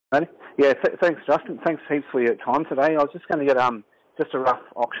Ready? Yeah, thanks, Justin. Thanks heaps for your time today. I was just going to get just a rough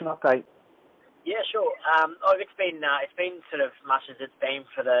auction update. Yeah, sure. It's been sort of much as it's been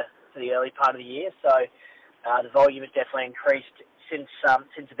for the early part of the year. So the volume has definitely increased since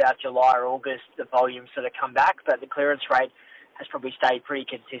about July or August. The volume sort of come back, but the clearance rate has probably stayed pretty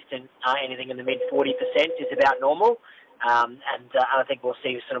consistent. Anything in the mid 40% is about normal, and I think we'll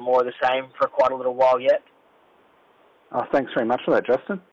see sort of more of the same for quite a little while yet. Thanks very much for that, Justin.